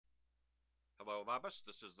Hello, Labas.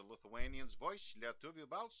 This is the Lithuanians' voice, Lietuvių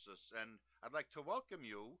balsas, and I'd like to welcome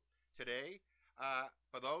you today.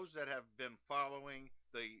 For those that have been following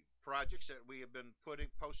the projects that we have been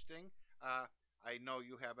posting, uh, I know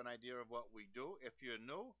you have an idea of what we do. If you're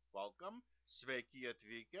new, welcome, sveiki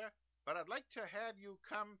atvykę. But I'd like to have you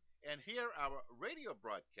come and hear our radio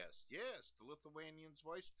broadcast. Yes, the Lithuanians'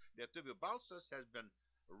 voice, Lietuvių balsas, has been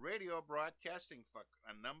radio broadcasting for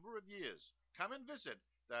a number of years. Come and visit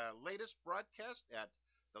the latest broadcast at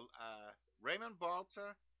the Raymond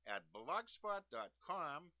Balta at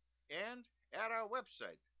blogspot.com and at our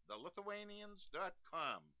website,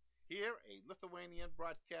 thelithuanians.com. Hear a Lithuanian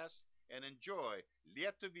broadcast and enjoy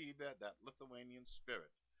Lietuvybė, that Lithuanian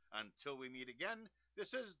spirit. Until we meet again,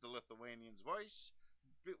 this is the Lithuanian's voice,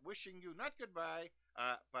 wishing you not goodbye,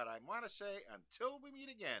 but I want to say until we meet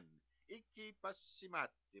again, iki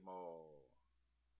pasimatymo.